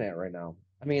we looking at right now?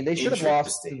 I mean, they should have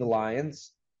lost to the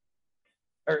Lions,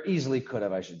 or easily could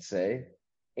have, I should say.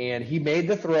 And he made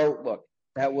the throw. Look,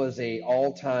 that was a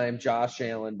all-time Josh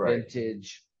Allen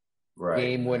vintage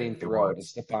game-winning throw to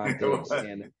Stephon Diggs.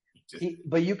 And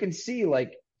but you can see,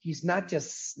 he's not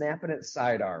just snapping it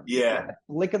sidearm. Yeah.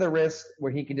 Flick of the wrist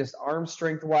where he can just arm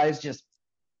strength-wise just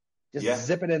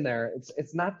zip it in there.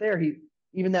 It's not there.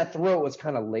 Even that throw was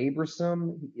kind of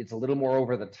laborsome. It's a little more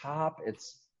over the top.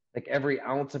 It's like every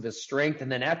ounce of his strength.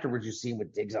 And then afterwards, you see him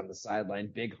with Diggs on the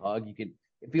sideline, big hug. It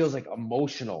feels like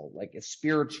emotional, like it's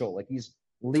spiritual, like he's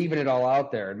leaving it all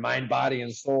out there in mind, body,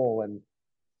 and soul. And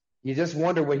you just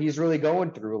wonder what he's really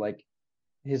going through. Like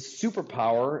his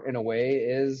superpower, in a way,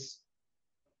 is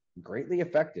greatly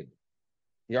affected.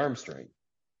 The arm strength.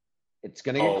 It's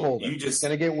going to get colder. It's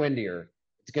going to get windier.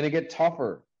 It's going to get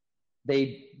tougher.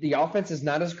 The offense is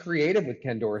not as creative with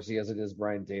Ken Dorsey as it is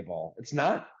Brian Daboll. It's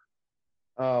not.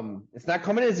 It's not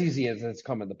coming as easy as it's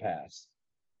come in the past.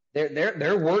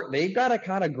 They've got to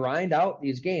kind of grind out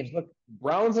these games. Look,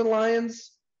 Browns and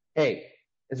Lions. Hey,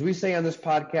 as we say on this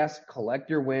podcast,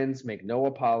 collect your wins, make no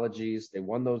apologies. They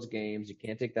won those games. You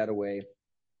can't take that away.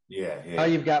 Yeah. Now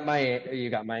you've got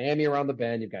Miami around the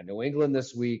bend. You've got New England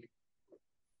this week.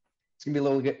 It's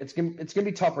gonna be It's gonna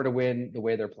be tougher to win the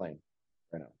way they're playing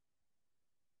right now.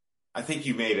 I think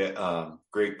you made a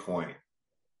great point.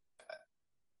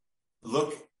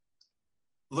 Look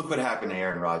what happened to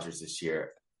Aaron Rodgers this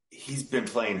year. He's been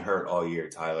playing hurt all year,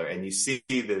 Tyler, and you see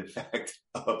the effect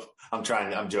of. I'm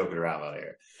joking around out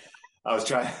here. I was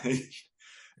trying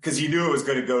because you knew it was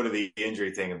going to go to the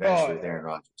injury thing eventually with Aaron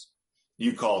Rodgers.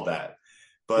 You called that,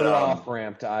 but off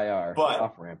ramp to IR.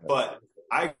 But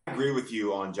I agree with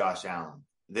you on Josh Allen.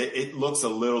 It looks a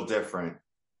little different.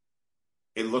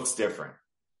 It looks different.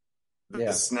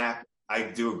 The snap, I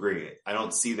do agree. I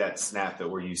don't see that snap that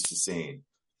we're used to seeing.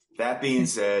 That being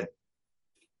said,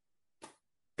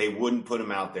 they wouldn't put him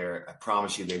out there. I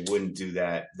promise you they wouldn't do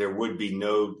that. There would be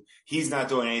he's not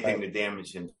doing anything to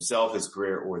damage himself, his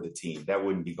career, or the team. That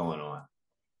wouldn't be going on.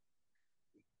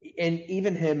 And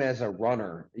even him as a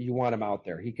runner, you want him out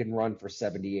there. He can run for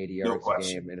 70, 80 yards a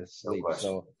game in his sleep.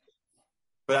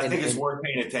 But I think it's worth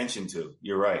paying attention to.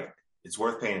 You're right. It's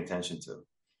worth paying attention to.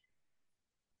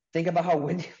 Think about how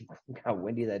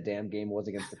windy that damn game was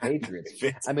against the Patriots.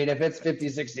 I mean, if it's 50,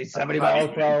 60, 70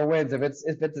 miles per hour winds, if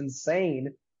it's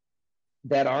insane,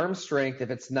 that arm strength, if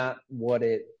it's not what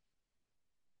it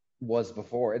was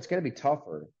before, it's going to be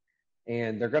tougher.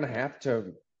 And they're going to have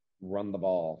to run the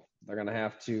ball. They're going to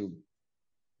have to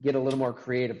get a little more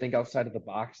creative, think outside of the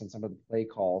box on some of the play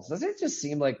calls. Doesn't it just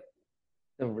seem like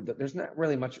there's not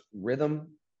really much rhythm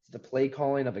to the play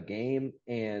calling of a game?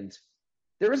 And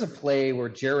there was a play where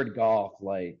Jared Goff,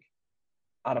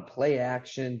 out of play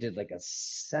action, did a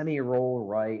semi-roll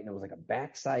right, and it was a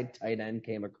backside tight end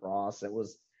came across. It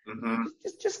was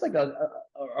just like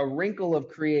a wrinkle of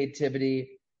creativity.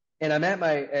 And I'm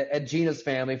at Gina's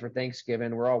family for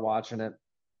Thanksgiving. We're all watching it.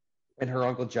 And her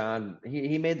Uncle John,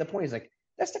 he made the point. He's like,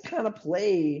 that's the kind of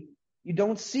play you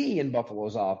don't see in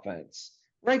Buffalo's offense,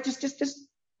 right? Just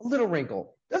a little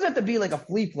wrinkle. Doesn't have to be like a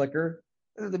flea flicker.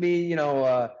 Doesn't have to be,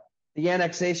 the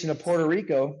annexation of Puerto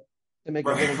Rico to make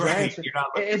a little Giants.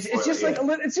 It's just like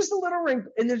it's just a little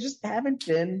wrinkle. And there just haven't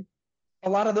been a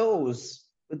lot of those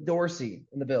with Dorsey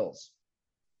and the Bills.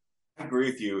 I agree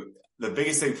with you. The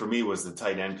biggest thing for me was the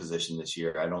tight end position this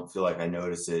year. I don't feel like I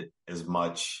noticed it as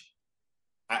much.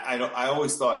 I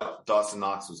always thought Dawson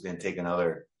Knox was going to take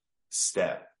another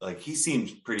step. Like he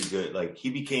seemed pretty good. Like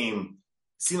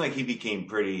seemed like he became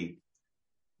pretty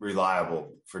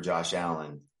reliable for Josh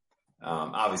Allen.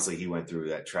 Obviously he went through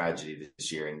that tragedy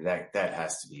this year, and that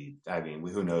has to be, I mean,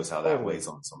 who knows how that weighs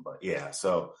on somebody. Yeah.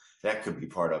 So that could be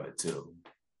part of it too.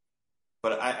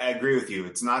 But I agree with you.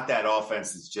 It's not that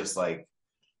offense. It's just like,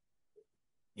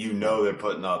 they're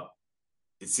putting up,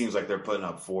 it seems like they're putting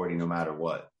up 40 no matter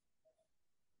what.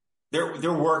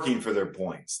 They're working for their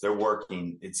points.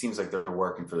 It seems like they're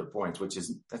working for their points,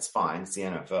 that's fine. It's the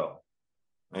NFL.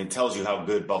 I mean, it tells you how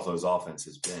good Buffalo's offense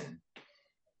has been.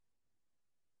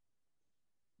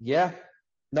 Yeah.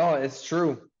 No, it's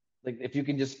true. Like if you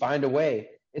can just find a way,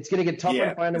 it's going to get tougher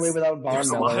to find a way without Von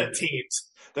Miller.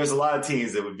 There's a lot of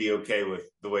teams that would be okay with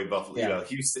the way Buffalo,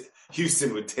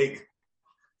 Houston would take.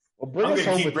 Well, bring us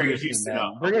home with Houston,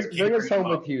 man. Bring us home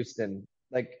with Houston.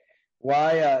 Like,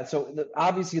 why?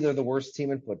 Obviously, they're the worst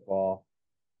team in football.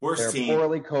 They're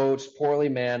poorly coached, poorly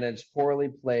managed, poorly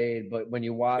played. But when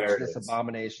you watch this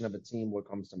abomination of a team, what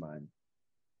comes to mind?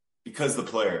 Because the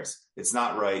players. It's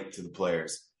not right to the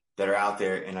players that are out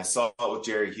there. And I saw it with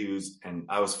Jerry Hughes, and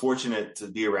I was fortunate to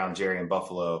be around Jerry in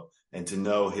Buffalo and to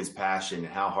know his passion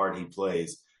and how hard he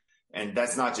plays. And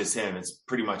that's not just him. It's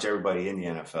pretty much everybody in the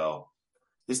NFL.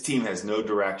 This team has no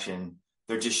direction.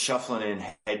 They're just shuffling in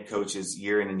head coaches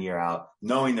year in and year out,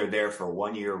 knowing they're there for a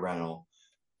 1-year rental.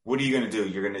 What are you going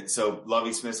to do? So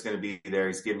Lovie Smith's going to be there.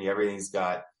 He's giving you everything he's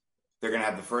got. They're going to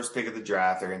have the first pick of the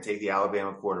draft. They're going to take the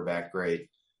Alabama quarterback, great,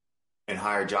 and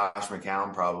hire Josh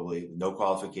McCown probably, no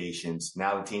qualifications.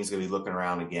 Now the team's going to be looking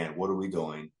around again. What are we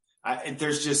doing?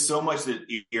 There's just so much that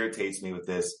irritates me with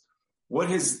this. What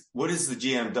has the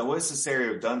GM done? What has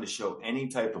Cesario done to show any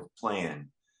type of plan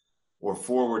or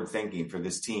forward thinking for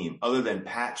this team other than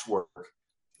patchwork,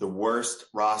 the worst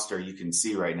roster you can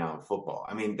see right now in football?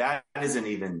 I mean, that isn't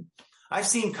even – I've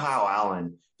seen Kyle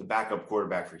Allen, the backup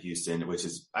quarterback for Houston,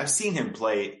 I've seen him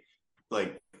play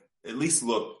like at least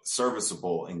look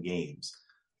serviceable in games.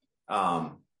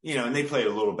 And they played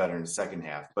a little better in the second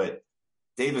half. But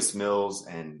Davis Mills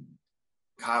and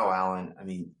Kyle Allen, I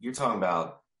mean, you're talking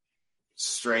about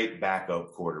straight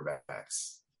backup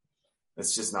quarterbacks.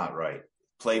 That's just not right.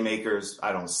 Playmakers,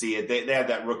 I don't see it. They have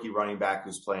that rookie running back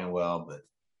who's playing well, but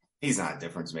he's not a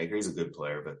difference maker. He's a good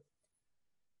player, but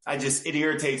it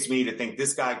irritates me to think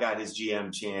this guy got his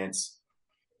GM chance,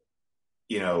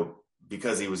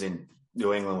 because he was in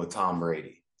New England with Tom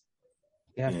Brady.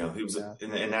 Yeah. He was,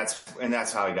 and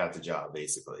that's how he got the job,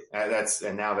 basically.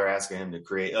 And now they're asking him to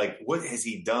create, like, what has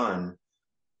he done?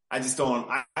 I just don't,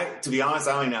 to be honest,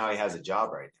 I don't even know how he has a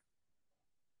job right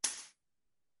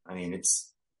now.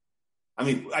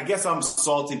 I guess I'm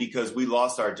salty because we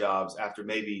lost our jobs after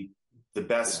maybe the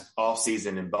best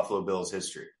offseason in Buffalo Bills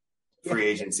history, free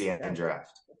agency and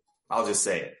draft. I'll just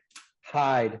say it.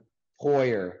 Hyde,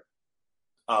 Hoyer.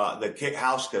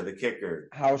 Hauschka, the kicker.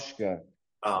 Hauschka.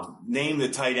 Name the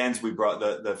tight ends we brought,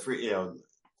 the free,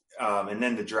 and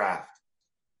then the draft.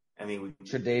 I mean,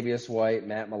 Tre'Davious White,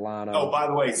 Matt Milano. Oh, by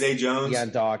the way, Zay Jones.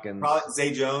 Deion Dawkins.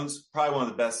 Zay Jones, probably one of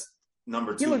the best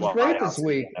number 2. He looks great this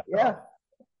week. Yeah.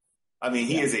 I mean,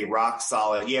 he is a rock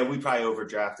solid. Yeah, we probably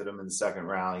overdrafted him in the second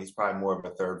round. He's probably more of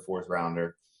a third, fourth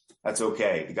rounder. That's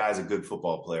okay. The guy's a good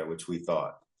football player, which we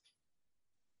thought.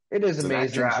 It is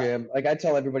amazing, Jim. Like I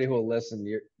tell everybody who will listen,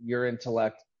 your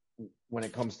intellect when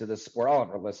it comes to this sport, all of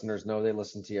our listeners know they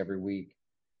listen to you every week.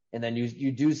 And then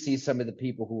you do see some of the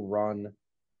people who run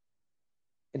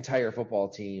entire football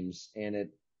teams, and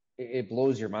it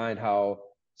blows your mind how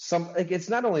it's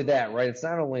not only that, right? It's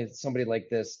not only somebody like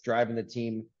this driving the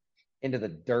team into the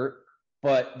dirt,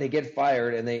 but they get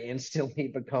fired and they instantly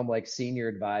become like senior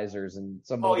advisors and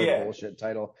some other bullshit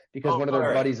title because one of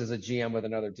their buddies is a GM with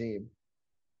another team.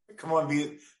 Come on,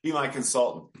 be my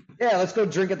consultant. Yeah, let's go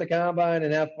drink at the combine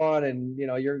and have fun, and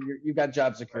you've got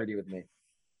job security with me.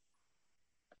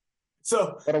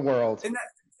 So what a world! And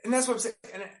that's what I'm saying.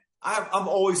 And I'm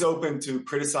always open to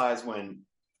criticize when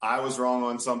I was wrong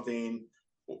on something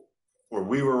or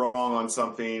we were wrong on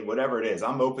something, whatever it is.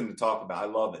 I'm open to talk about. I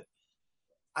love it.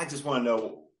 I just want to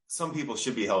know some people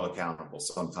should be held accountable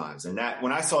sometimes. And that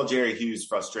when I saw Jerry Hughes'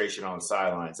 frustration on the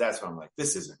sidelines, that's when I'm like,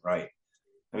 this isn't right.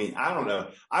 I mean, I don't know.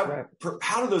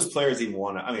 How do those players even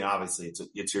want to? I mean, obviously,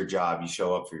 it's your job. You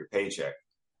show up for your paycheck.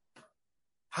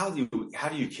 How do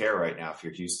you care right now if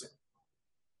you're Houston?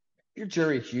 You're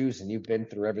Jerry Hughes, and you've been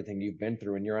through everything you've been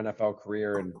through in your NFL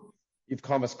career, and you've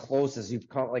come as close as you've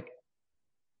come. Like,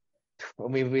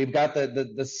 we've got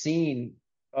the scene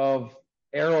of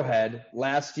Arrowhead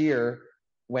last year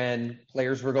when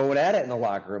players were going at it in the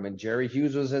locker room, and Jerry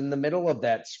Hughes was in the middle of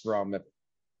that scrum. If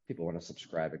people want to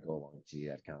subscribe at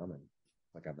golongtd.com and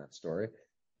click on that story.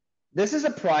 This is a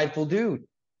prideful dude.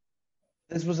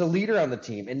 This was a leader on the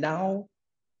team. And now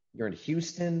you're in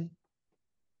Houston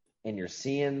and you're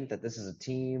seeing that this is a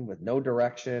team with no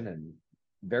direction and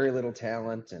very little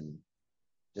talent and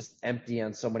just empty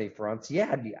on so many fronts. Yeah,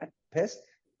 I'd be pissed.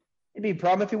 It'd be a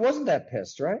problem if he wasn't that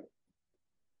pissed, right?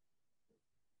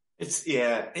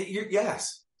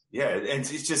 Yes. Yeah. And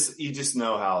it's just, you just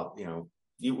know how,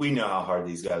 we know how hard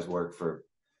these guys work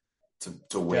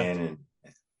to win,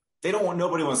 and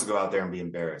nobody wants to go out there and be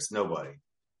embarrassed. Nobody.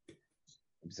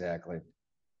 Exactly.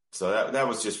 So that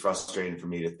was just frustrating for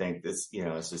me to think this,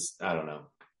 it's just, I don't know.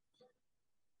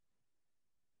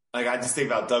 Like, I just think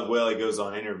about Doug Whaley goes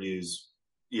on interviews,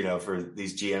 for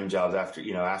these GM jobs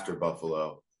after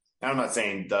Buffalo. And I'm not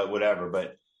saying Doug, whatever,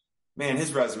 but man,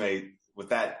 his resume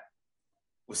with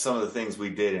some of the things we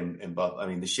did in Buffalo. I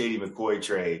mean, the Shady McCoy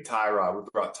trade, Tyrod, we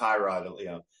brought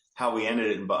Tyrod, how we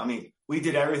ended it I mean, we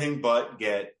did everything but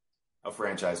get a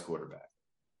franchise quarterback.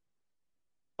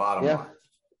 Bottom line.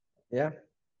 Yeah.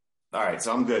 All right,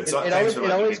 so I'm good. So it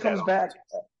always comes back.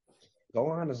 Go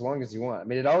on as long as you want. I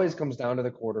mean, it always comes down to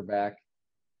the quarterback.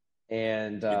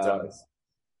 And it does.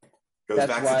 Goes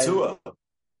back to Tua.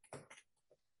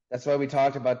 That's why we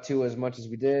talked about Tua as much as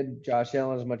we did, Josh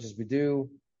Allen as much as we do.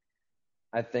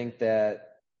 I think that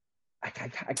I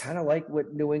kind of like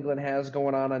what New England has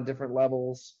going on different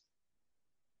levels.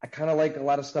 I kind of like a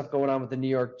lot of stuff going on with the New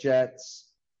York Jets.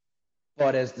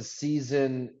 But as the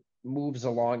season moves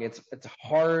along, it's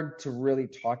hard to really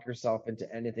talk yourself into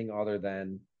anything other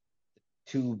than the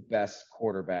two best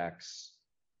quarterbacks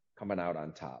coming out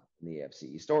on top in the AFC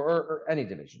East or any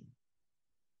division.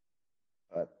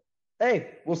 But,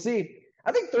 hey, we'll see.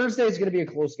 I think Thursday is going to be a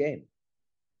close game.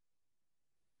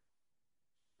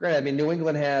 Great. I mean, New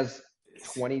England has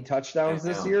 20 touchdowns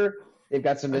this year. They've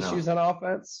got some issues on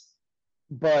offense.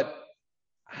 But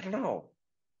I don't know.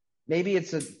 Maybe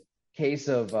it's a case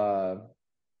of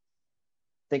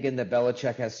thinking that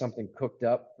Belichick has something cooked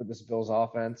up for this Bills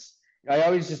offense. I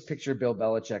always just picture Bill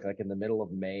Belichick like in the middle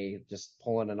of May, just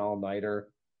pulling an all-nighter,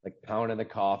 like pounding the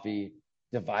coffee,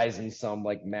 devising some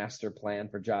like master plan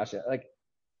for Josh. Like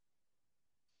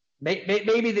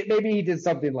maybe he did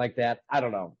something like that. I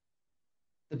don't know.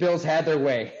 The Bills had their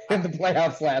way in the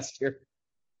playoffs last year.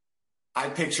 I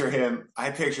picture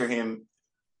him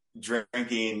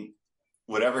drinking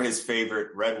whatever his favorite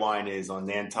red wine is on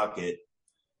Nantucket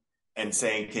and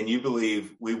saying, "Can you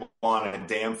believe we won a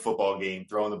damn football game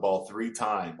throwing the ball 3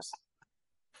 times?"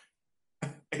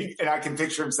 And I can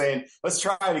picture him saying, "Let's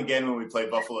try it again when we play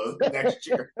Buffalo next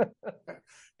year."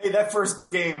 Hey, that first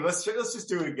game, let's just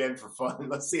do it again for fun.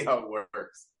 Let's see how it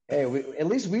works. Hey, at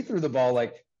least we threw the ball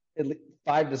like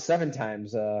 5 to 7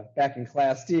 times back in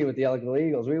Class D with the Elegant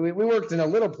Eagles. We worked in a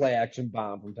little play action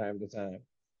bomb from time to time.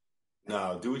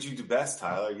 No, do what you do best,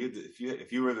 Tyler.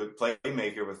 If you were the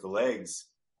playmaker with the legs,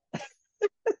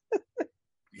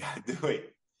 you gotta do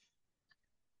it.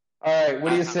 All right, what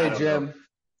do you say, Jim? Know.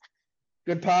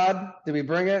 Good pod? Did we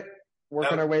bring it?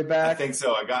 Working our way back? I think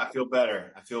so. I feel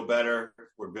better.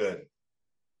 We're good.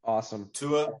 Awesome.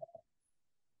 Tua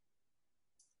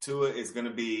is going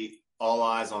to be all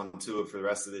eyes on Tua for the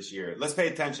rest of this year. Let's pay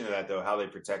attention to that, though, how they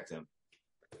protect him.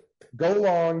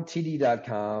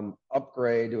 GoLongTD.com,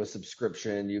 upgrade to a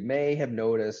subscription. You may have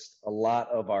noticed a lot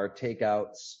of our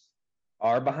takeouts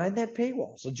are behind that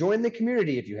paywall. So join the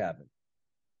community if you haven't.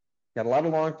 Got a lot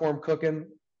of long form cooking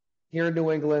here in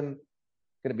New England.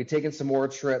 Going to be taking some more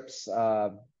trips.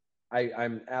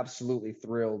 I'm absolutely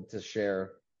thrilled to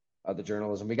share the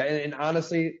journalism we got. And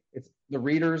honestly, it's the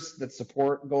readers that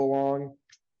support Go Long.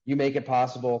 You make it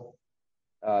possible.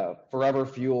 Forever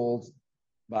fueled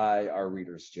by our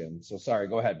readers, Jim. So sorry,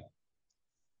 go ahead.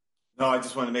 No, I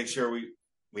just want to make sure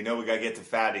we know we got to get to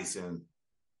Fatty soon.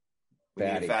 We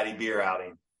need a Fatty beer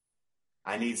outing.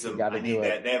 I need some. I need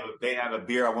that. They have a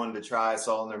beer I wanted to try. I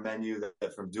saw on their menu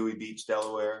that from Dewey Beach,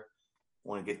 Delaware. I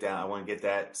want to get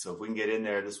that. So if we can get in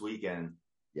there this weekend.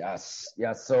 Yes.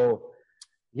 So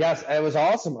Yes, it was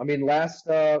awesome. I mean, just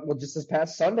this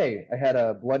past Sunday, I had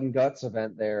a blood and guts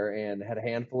event there and had a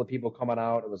handful of people coming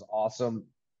out. It was awesome.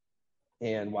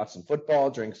 And watched some football,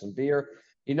 drank some beer.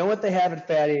 You know what they have at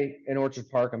Fatty in Orchard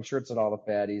Park? I'm sure it's at all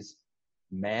the Fatties.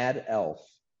 Mad Elf.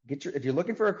 If you're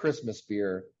looking for a Christmas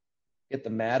beer, get the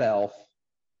Mad Elf.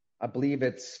 I believe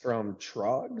it's from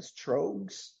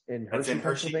Trogs in That's Hershey, in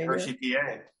Pennsylvania. Hershey,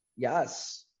 PA.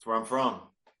 Yes. That's where I'm from.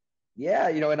 Yeah,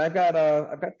 and I've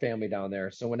got family down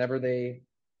there. So whenever they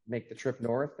make the trip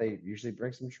north, they usually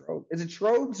bring some Trogs. Is it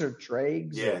Trogs or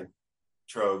Trags Yeah, or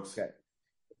Trogs. okay.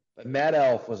 But Mad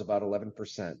Elf was about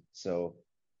 11%. So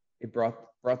it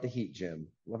brought the heat, Jim.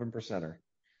 11%er.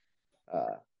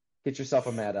 Uh, get yourself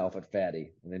a Mad Elf at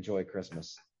Fatty and enjoy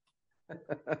Christmas.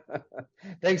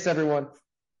 Thanks, everyone.